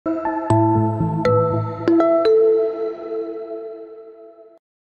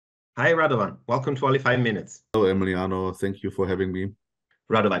Hi, Radovan. Welcome to Only5mins. Hello, Emiliano. Thank you for having me.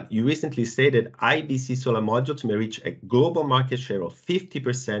 Radovan, you recently stated IBC solar modules may reach a global market share of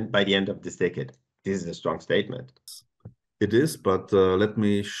 50% by the end of this decade. This is a strong statement. It is, but let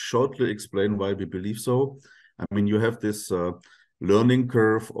me shortly explain why we believe so. I mean, you have this learning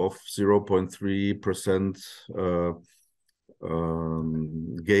curve of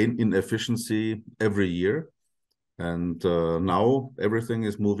 0.3% gain in efficiency every year. And now everything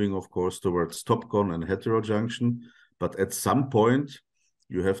is moving, of course, towards TopCON and heterojunction. But at some point,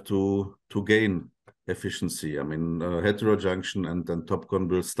 you have to gain efficiency. I mean, heterojunction and then TopCON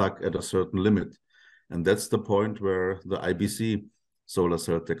will stuck at a certain limit. And that's the point where the IBC solar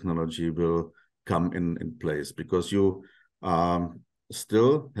cell technology will come in place, because you are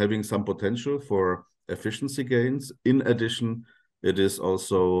still having some potential for efficiency gains. In addition, it is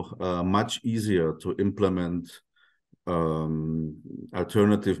also much easier to implement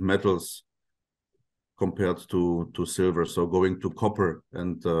alternative metals compared to silver, so going to copper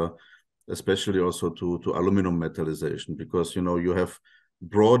and especially also to aluminum metallization, because you have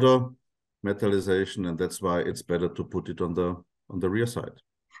broader metallization, and that's why it's better to put it on the rear side.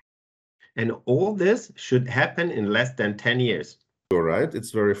 And all this should happen in less than 10 years. You're right, it's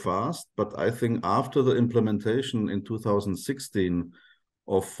very fast, but I think after the implementation in 2016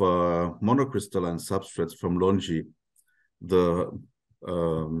 of monocrystalline substrates from Longi, the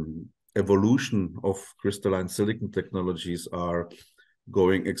evolution of crystalline silicon technologies are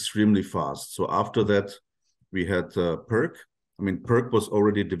going extremely fast. So after that, we had PERC. I mean, PERC was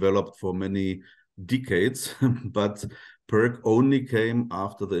already developed for many decades, but PERC only came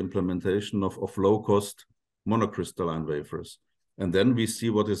after the implementation of low-cost monocrystalline wafers. And then we see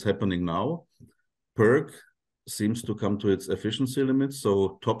what is happening now. PERC seems to come to its efficiency limits,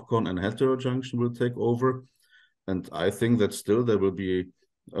 so TopCON and heterojunction will take over. And I think that still there will be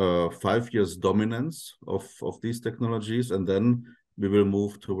 5 years dominance of these technologies, and then we will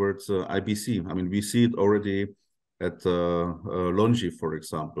move towards IBC. I mean, we see it already at Longi, for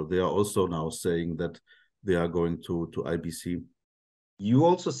example. They are also now saying that they are going to IBC. You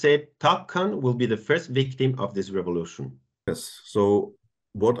also said TopCON will be the first victim of this revolution. Yes. So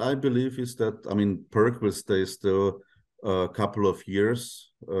what I believe is that, I mean, PERC will stay still a couple of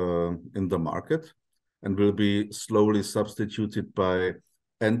years in the market, and will be slowly substituted by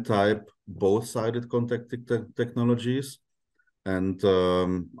N-type both-sided contacting technologies. And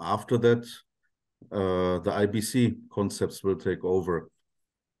after that, the IBC concepts will take over.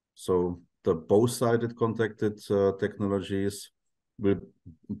 So the both-sided contacted technologies will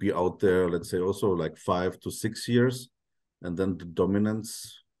be out there, let's say, also like 5 to 6 years. And then the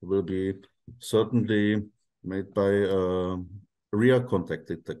dominance will be certainly made by rear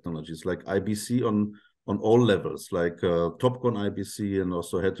contacted technologies like IBC on all levels, like TopCON IBC and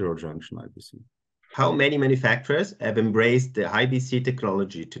also heterojunction IBC. How many manufacturers have embraced the IBC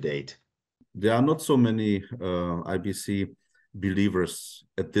technology to date? There are not so many IBC believers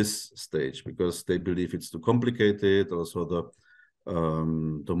at this stage, because they believe it's too complicated. Also, the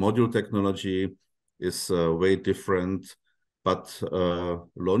module technology is way different. But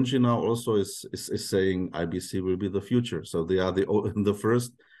Longi now also is saying IBC will be the future. So they are the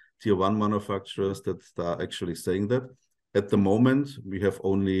first Tier 1 manufacturers that are actually saying that. At the moment, we have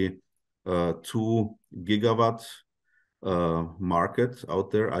only 2 gigawatt market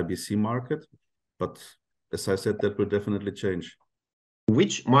out there, IBC market. But as I said, that will definitely change.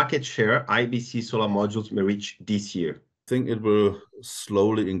 Which market share IBC solar modules may reach this year? I think it will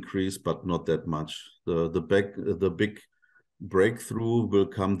slowly increase, but not that much. The big breakthrough will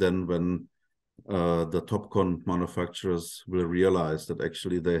come then when the TopCON manufacturers will realize that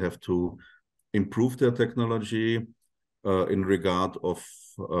actually they have to improve their technology in regard of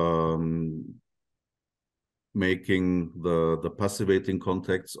making the passivating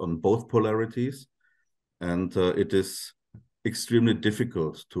contacts on both polarities. And it is extremely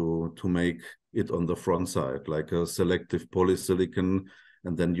difficult to make it on the front side, like a selective polysilicon,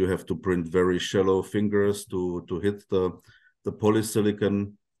 and then you have to print very shallow fingers to hit the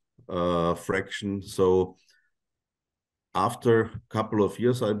polysilicon fraction. So after a couple of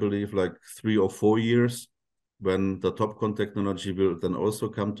years, I believe like 3 or 4 years, when the TopCON technology will then also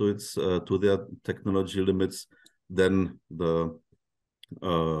come to its to their technology limits, then the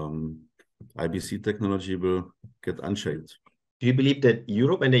IBC technology will get unshaped. Do you believe that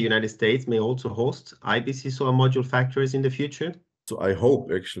Europe and the United States may also host IBC solar module factories in the future? So I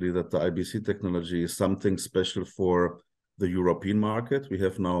hope actually that the IBC technology is something special for the European market. We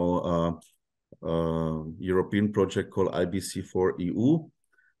have now a European project called IBC4 EU,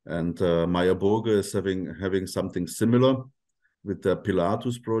 and Meyer Burger is having something similar. with the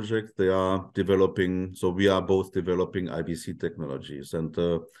Pilatus project, they are developing, so we are both developing IBC technologies. And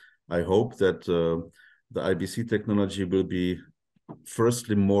I hope that the IBC technology will be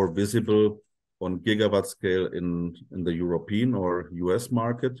firstly more visible on gigawatt scale in the European or US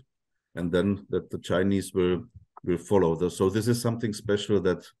market, and then that the Chinese will follow. So this is something special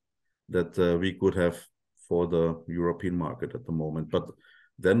that we could have for the European market at the moment. But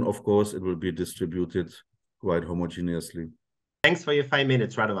then, of course, it will be distributed quite homogeneously. Thanks for your 5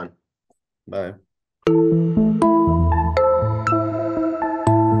 minutes, Radovan. Bye.